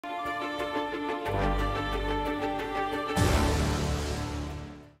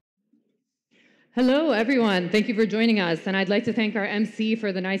Hello, everyone. Thank you for joining us. And I'd like to thank our MC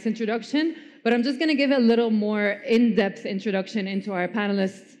for the nice introduction. But I'm just going to give a little more in-depth introduction into our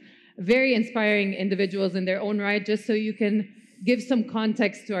panelists. Very inspiring individuals in their own right, just so you can give some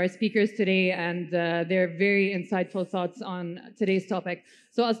context to our speakers today and their very insightful thoughts on today's topic.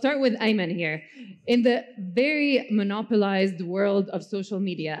 So I'll start with Ayman here. In the very monopolized world of social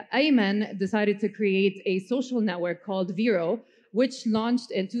media, Ayman decided to create a social network called Vero, which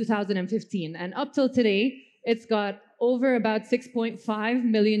launched in 2015. And up till today, it's got over about 6.5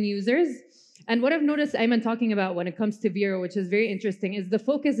 million users. And what I've noticed Ayman talking about when it comes to Vero, which is very interesting, is the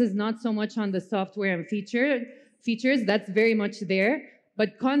focus is not so much on the software and features, that's very much there,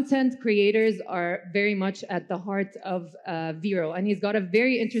 but content creators are very much at the heart of Vero. And he's got a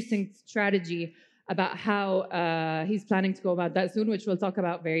very interesting strategy about how he's planning to go about that soon, which we'll talk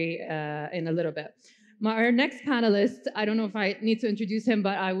about in a little bit. Our next panelist, I don't know if I need to introduce him,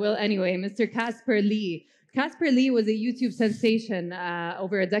 but I will anyway, Mr. Casper Lee. Casper Lee was a YouTube sensation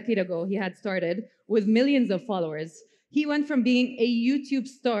over a decade ago. He had started with millions of followers. He went from being a YouTube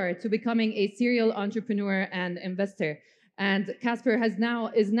star to becoming a serial entrepreneur and investor. And Casper is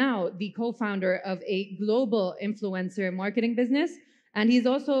now the co-founder of a global influencer marketing business. And he's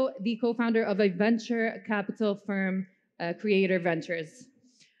also the co-founder of a venture capital firm, Creator Ventures.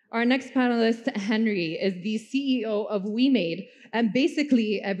 Our next panelist, Henry, is the CEO of WeMade. And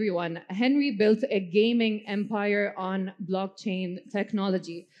basically, everyone, Henry built a gaming empire on blockchain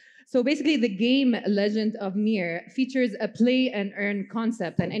technology. So basically, the game Legend of Mir features a play and earn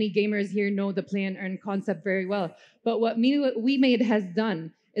concept. And any gamers here know the play and earn concept very well. But what WeMade has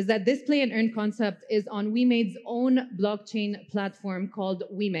done is that this play and earn concept is on WeMade's own blockchain platform called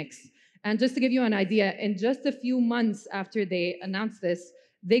WeMix. And just to give you an idea, in just a few months after they announced this,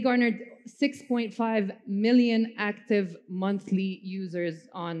 they garnered 6.5 million active monthly users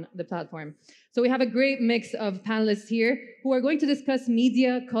on the platform. So we have a great mix of panelists here who are going to discuss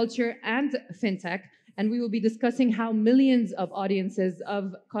media, culture, and fintech. And we will be discussing how millions of audiences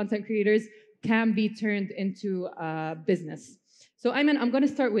of content creators can be turned into business. So Ayman, I'm going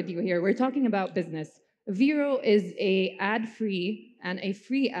to start with you here. We're talking about business. Vero is an ad-free and a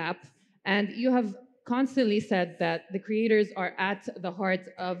free app, and you have constantly said that the creators are at the heart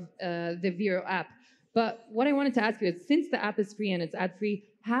of the Vero app. But what I wanted to ask you is, since the app is free and it's ad-free,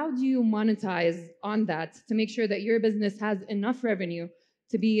 how do you monetize on that to make sure that your business has enough revenue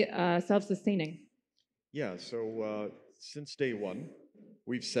to be self-sustaining? Yeah, so since day one,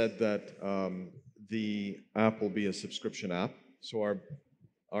 we've said that the app will be a subscription app. So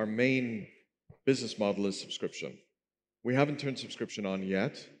our main business model is subscription. We haven't turned subscription on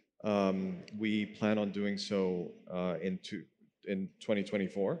yet. We plan on doing so in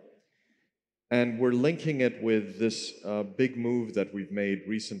 2024. And we're linking it with this big move that we've made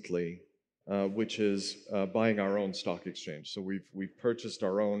recently, which is buying our own stock exchange. So we've purchased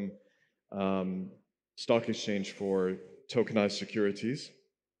our own stock exchange for tokenized securities,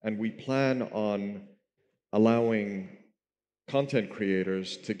 and we plan on allowing content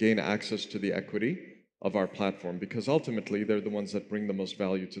creators to gain access to the equity of our platform, because ultimately they're the ones that bring the most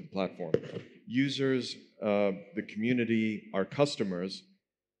value to the platform. Users, the community, our customers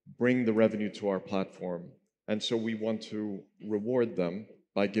bring the revenue to our platform. And so we want to reward them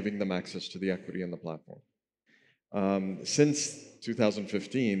by giving them access to the equity in the platform. Since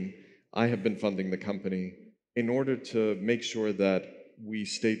 2015, I have been funding the company in order to make sure that we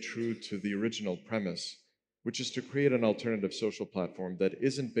stay true to the original premise, which is to create an alternative social platform that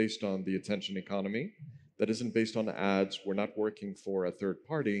isn't based on the attention economy, that isn't based on ads. We're not working for a third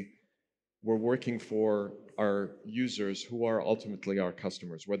party. We're working for our users who are ultimately our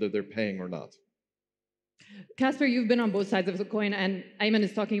customers, whether they're paying or not. Casper, you've been on both sides of the coin, and Ayman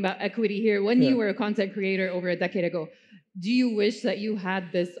is talking about equity here. When you were a content creator over a decade ago, do you wish that you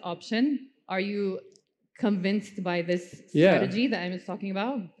had this option? Are you convinced by this strategy that Ayman is talking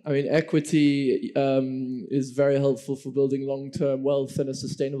about? I mean, equity is very helpful for building long-term wealth and a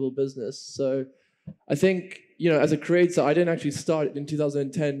sustainable business. So I think, as a creator, I didn't actually start in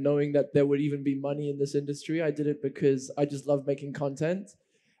 2010 knowing that there would even be money in this industry. I did it because I just love making content.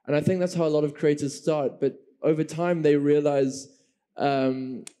 And I think that's how a lot of creators start. But over time, they realize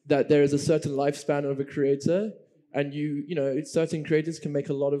that there is a certain lifespan of a creator. And certain creators can make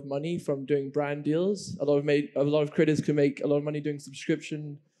a lot of money from doing brand deals. A lot of creators can make a lot of money doing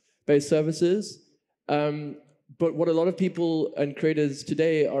subscription-based services. But what a lot of people and creators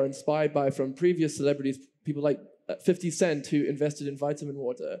today are inspired by from previous celebrities, people like 50 Cent, who invested in vitamin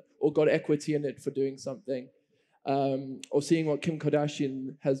water or got equity in it for doing something, or seeing what Kim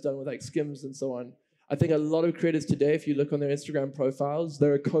Kardashian has done with like Skims and so on. I think a lot of creators today, if you look on their Instagram profiles,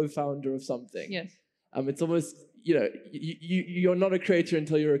 they're a co-founder of something. Yes. It's almost, you're not a creator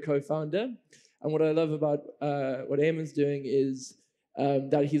until you're a co-founder. And what I love about what Eamon's doing is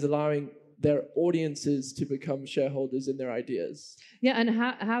that he's allowing their audiences to become shareholders in their ideas. Yeah, and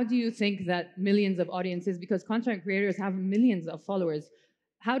how do you think that millions of audiences, because content creators have millions of followers,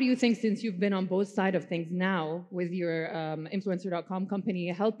 how do you think, since you've been on both sides of things now with your influencer.com company,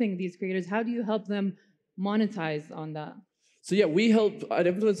 helping these creators, how do you help them monetize on that? So yeah, we help, at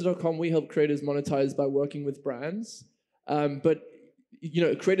influencer.com, we help creators monetize by working with brands. But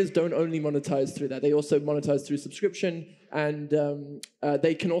creators don't only monetize through that. They also monetize through subscription, and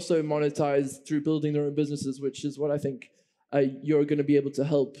they can also monetize through building their own businesses, which is what I think you're going to be able to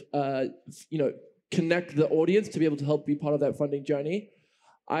help, connect the audience to be able to help be part of that funding journey.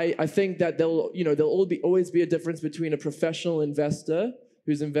 I think that there'll always be a difference between a professional investor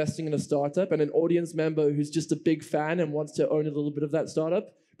who's investing in a startup and an audience member who's just a big fan and wants to own a little bit of that startup.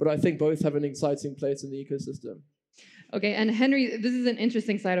 But I think both have an exciting place in the ecosystem. Okay, and Henry, this is an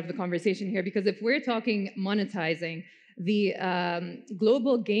interesting side of the conversation here, because if we're talking monetizing, the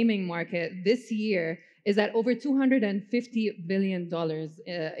global gaming market this year is at over $250 billion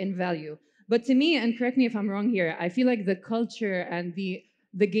in value. But to me, and correct me if I'm wrong here, I feel like the culture and the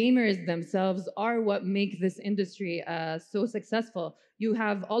gamers themselves are what make this industry so successful. You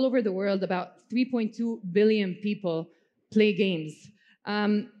have all over the world about 3.2 billion people play games.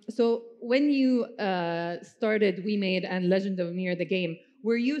 So when you started We Made and Legend of Mir, the game,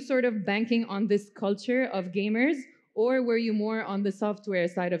 were you sort of banking on this culture of gamers, or were you more on the software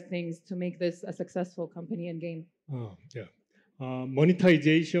side of things to make this a successful company and game? Yeah.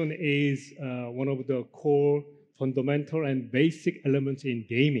 Monetization is one of the core, fundamental, and basic elements in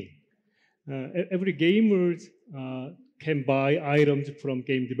gaming. Every gamer can buy items from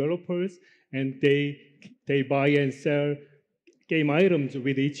game developers, and they buy and sell game items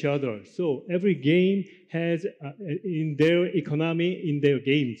with each other. So every game has in their economy, in their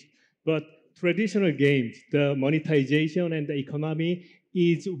games. But traditional games, the monetization and the economy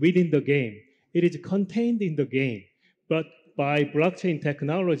is within the game. It is contained in the game. But by blockchain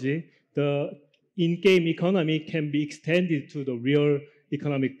technology, the in-game economy can be extended to the real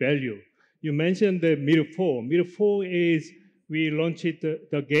economic value. You mentioned the Mir 4. Mir 4 is, we launched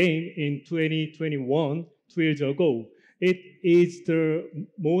the game in 2021, 2 years ago. It is the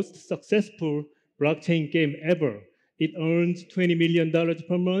most successful blockchain game ever. It earns $20 million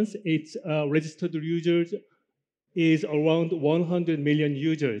per month. Its registered users is around 100 million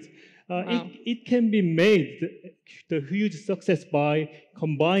users. Wow. It can be made the huge success by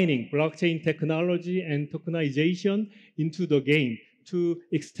combining blockchain technology and tokenization into the game to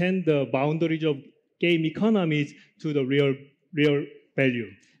extend the boundaries of game economies to the real value.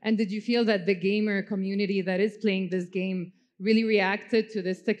 And did you feel that the gamer community that is playing this game really reacted to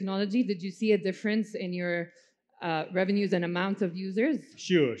this technology? Did you see a difference in your revenues and amount of users?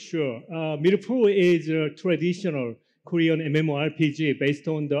 Sure. Mir 4 is a traditional Korean MMORPG based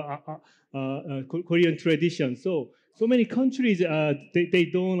on the Korean tradition. So many countries, they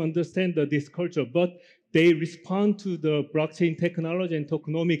don't understand this culture, but they respond to the blockchain technology and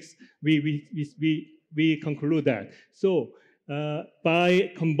tokenomics. We conclude that. So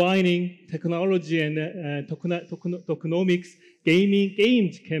by combining technology and tokenomics,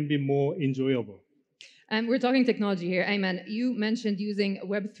 games can be more enjoyable. And we're talking technology here. Ayman, you mentioned using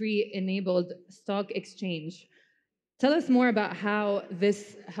Web3-enabled stock exchange. Tell us more about how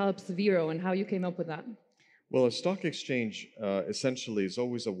this helps Vero and how you came up with that. Well, a stock exchange essentially is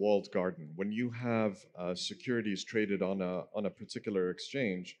always a walled garden. When you have securities traded on a particular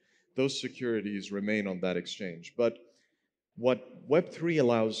exchange, those securities remain on that exchange. But what Web3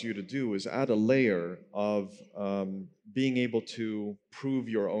 allows you to do is add a layer of being able to prove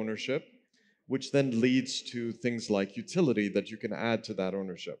your ownership, which then leads to things like utility that you can add to that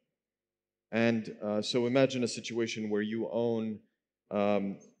ownership. And so imagine a situation where you own,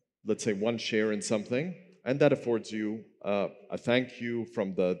 let's say, one share in something, and that affords you a thank you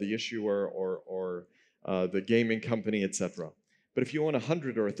from the issuer or the gaming company, etc. But if you own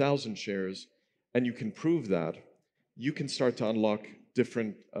 100 or 1,000 shares and you can prove that, you can start to unlock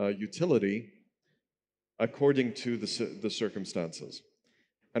different utility according to the circumstances.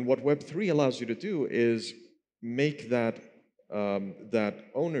 And what Web3 allows you to do is make that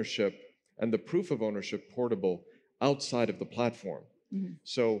ownership and the proof of ownership portable outside of the platform. Mm-hmm.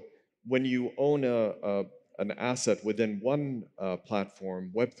 So when you own an asset within one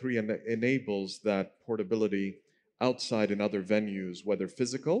platform, Web3 enables that portability outside in other venues, whether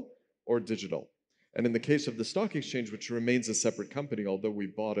physical or digital. And in the case of the stock exchange, which remains a separate company, although we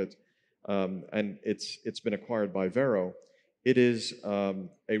bought it and it's been acquired by Vero, it is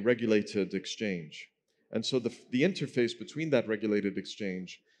a regulated exchange. And so the interface between that regulated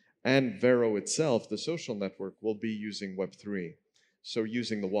exchange and Vero itself, the social network, will be using Web3, so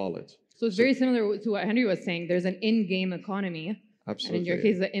using the wallet. So it's very similar to what Henry was saying. There's an in-game economy, Absolutely. and in your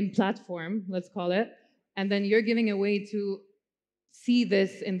case, the in-platform, let's call it. And then you're giving a way to see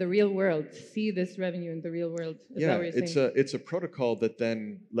this in the real world, see this revenue in the real world. Is that what you're saying? It's a protocol that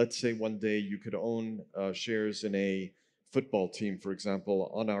then, let's say one day you could own shares in a football team, for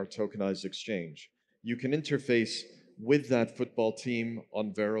example, on our tokenized exchange. You can interface with that football team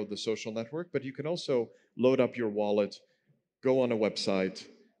on Vero, the social network, but you can also load up your wallet, go on a website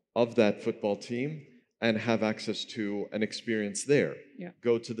of that football team, and have access to an experience there. Yeah.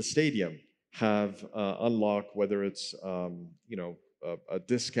 Go to the stadium, have unlock whether it's a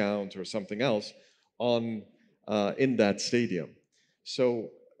discount or something else on in that stadium. So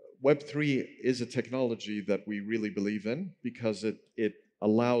Web3 is a technology that we really believe in because it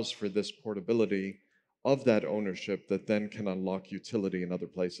allows for this portability of that ownership that then can unlock utility in other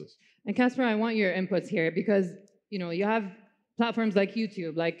places. And Casper, I want your inputs here because you have platforms like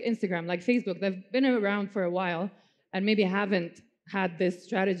YouTube, like Instagram, like Facebook. They've been around for a while and maybe haven't had this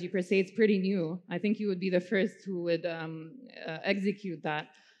strategy per se. It's pretty new. I think you would be the first who would execute that.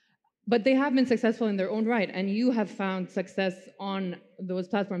 But they have been successful in their own right, and you have found success on those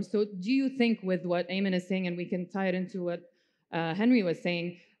platforms. So do you think with what Ayman is saying, and we can tie it into what Henry was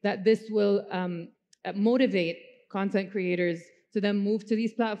saying, that this will motivate content creators to then move to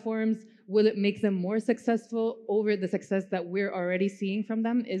these platforms? Will it make them more successful over the success that we're already seeing from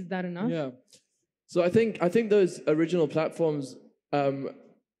them? Is that enough? Yeah. So I think those original platforms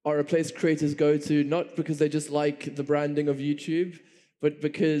are a place creators go to, not because they just like the branding of YouTube, but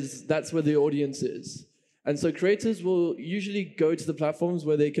because that's where the audience is. And so creators will usually go to the platforms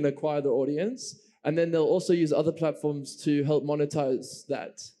where they can acquire the audience, and then they'll also use other platforms to help monetize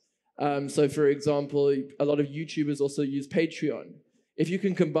that. So for example, a lot of YouTubers also use Patreon. If you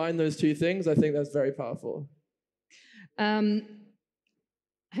can combine those two things, I think that's very powerful.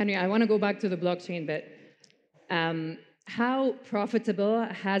 Henry, I want to go back to the blockchain bit. How profitable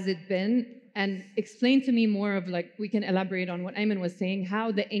has it been? And explain to me more of, like, we can elaborate on what Ayman was saying,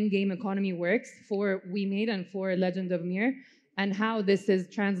 how the in-game economy works for WeMade and for Legend of Mir, and how this is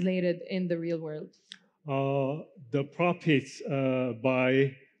translated in the real world. The profits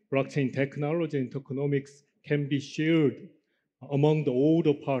by blockchain technology and tokenomics can be shared among all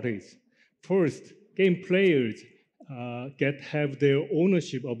the parties. First, game players have their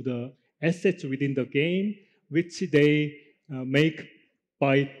ownership of the assets within the game, which they make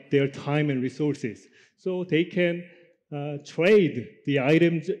by their time and resources. So they can trade the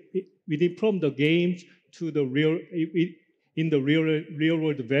items from the games to the real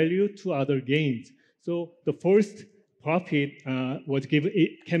world value to other games. So the first profit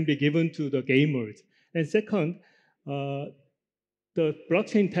can be given to the gamers. And second, the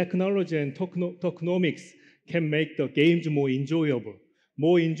blockchain technology and tokenomics can make the games more enjoyable.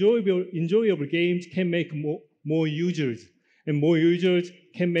 More enjoyable games can make more users, and more users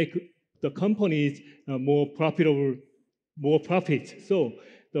can make the companies more profitable, more profits. So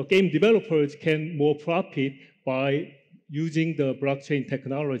the game developers can more profit by using the blockchain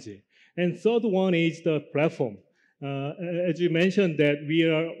technology. And third one is the platform. As you mentioned, that we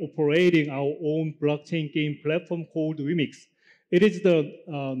are operating our own blockchain game platform called Remix. It is the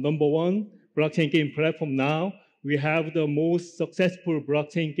 #1 blockchain game platform now. We have the most successful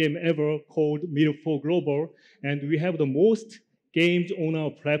blockchain game ever called Mir4 Global, and we have the most games on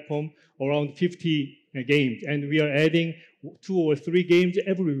our platform, around 50 games, and we are adding 2 or 3 games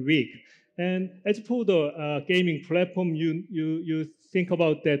every week. And as for the gaming platform, you think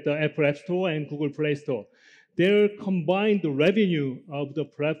about that the Apple App Store and Google Play Store. Their combined revenue of the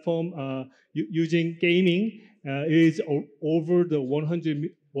platform using gaming is over the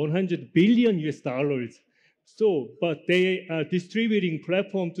 100 billion US dollars. So, but they are distributing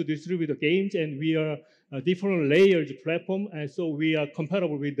platform to distribute the games, and we are a different layers platform, and so we are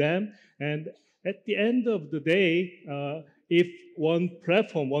compatible with them. And at the end of the day, if one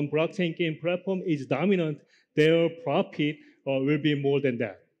platform, one blockchain game platform is dominant, their profit will be more than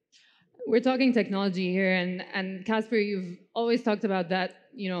that. We're talking technology here, and Casper, you've always talked about that,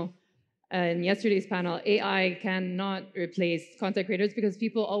 in yesterday's panel, AI cannot replace content creators because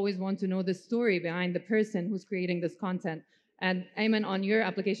people always want to know the story behind the person who's creating this content. And Ayman, on your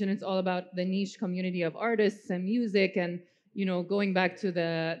application, it's all about the niche community of artists and music, and going back to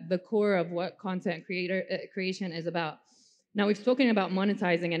the core of what content creation is about. Now, we've spoken about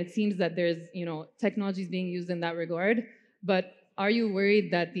monetizing, and it seems that there's technologies being used in that regard. But are you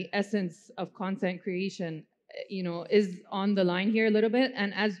worried that the essence of content creation, is on the line here a little bit?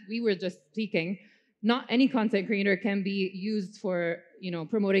 And as we were just speaking, not any content creator can be used for,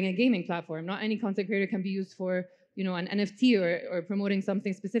 promoting a gaming platform. Not any content creator can be used for, an NFT or promoting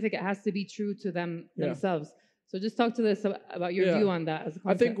something specific. It has to be true to them themselves. So just talk to us about your view on that as a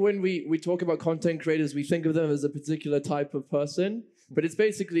content. I think when we talk about content creators, we think of them as a particular type of person, but it's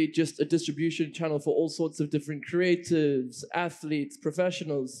basically just a distribution channel for all sorts of different creatives, athletes,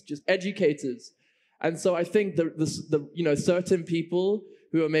 professionals, just educators. And so I think the certain people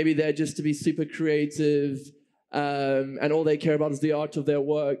who are maybe there just to be super creative, and all they care about is the art of their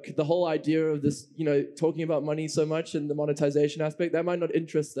work. The whole idea of this, talking about money so much and the monetization aspect, that might not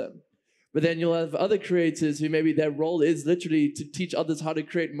interest them. But then you'll have other creators who maybe their role is literally to teach others how to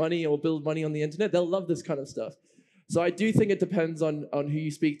create money or build money on the internet. They'll love this kind of stuff. So I do think it depends on who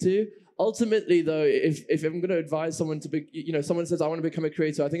you speak to. Ultimately, though, if I'm going to advise someone to be, someone says, I want to become a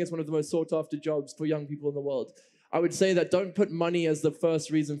creator, I think it's one of the most sought after jobs for young people in the world. I would say that don't put money as the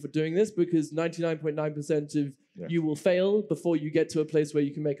first reason for doing this, because 99.9% of you will fail before you get to a place where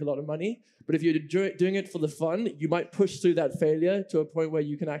you can make a lot of money. But if you're doing it for the fun, you might push through that failure to a point where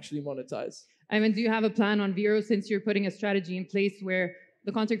you can actually monetize. I mean, do you have a plan on Vero, since you're putting a strategy in place where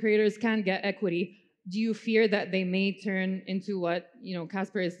the content creators can get equity? Do you fear that they may turn into what,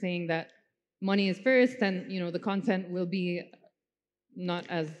 Casper is saying, that money is first and, the content will be not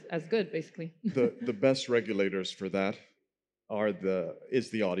as good, basically? The best regulators for that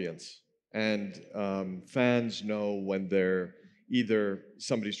is the audience. And fans know when they're either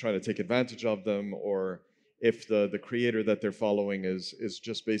somebody's trying to take advantage of them, or if the creator that they're following is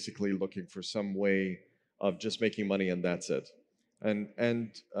just basically looking for some way of just making money, and that's it.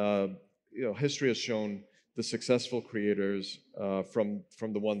 And history has shown the successful creators from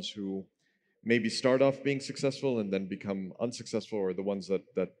the ones who maybe start off being successful and then become unsuccessful, or the ones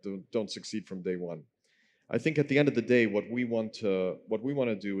that don't succeed from day one. I think at the end of the day, what we want to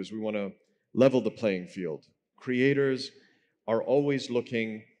do is we want to level the playing field. Creators are always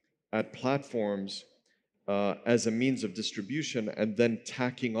looking at platforms as a means of distribution, and then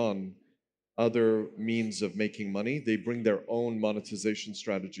tacking on other means of making money. They bring their own monetization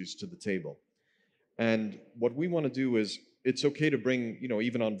strategies to the table. And what we want to do is, it's okay to bring,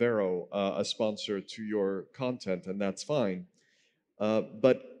 even on Vero, a sponsor to your content, and that's fine.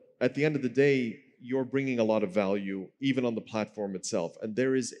 But at the end of the day, you're bringing a lot of value, even on the platform itself. And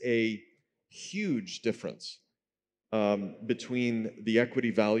there is a huge difference between the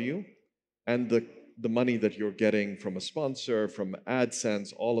equity value and the money that you're getting from a sponsor, from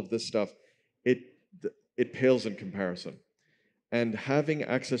AdSense, all of this stuff. It pales in comparison. And having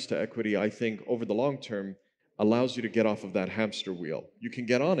access to equity, I think, over the long term, allows you to get off of that hamster wheel. You can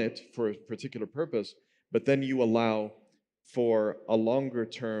get on it for a particular purpose, but then you allow for a longer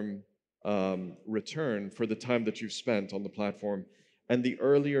term return for the time that you've spent on the platform. And the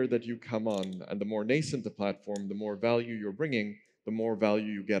earlier that you come on, and the more nascent the platform, the more value you're bringing, the more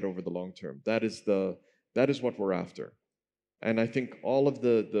value you get over the long term. That is what we're after. And I think all of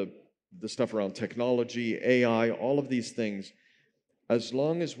the stuff around technology, AI, all of these things, as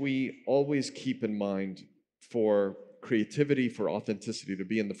long as we always keep in mind for creativity, for authenticity to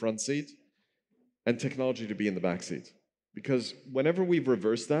be in the front seat, and technology to be in the back seat. Because whenever we've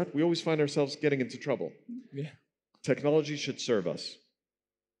reversed that, we always find ourselves getting into trouble. Yeah. Technology should serve us.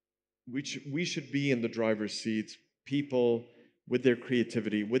 We should be in the driver's seat, people with their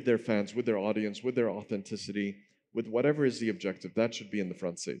creativity, with their fans, with their audience, with their authenticity, with whatever is the objective, that should be in the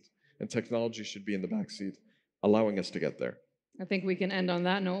front seat. And technology should be in the back seat, allowing us to get there. I think we can end on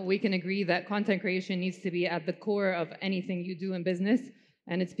that note. We can agree that content creation needs to be at the core of anything you do in business.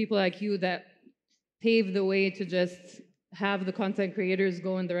 And it's people like you that pave the way to just have the content creators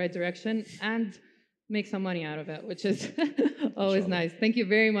go in the right direction and make some money out of it, which is always nice. Thank you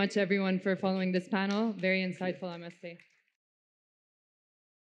very much, everyone, for following this panel. Very insightful, I must say.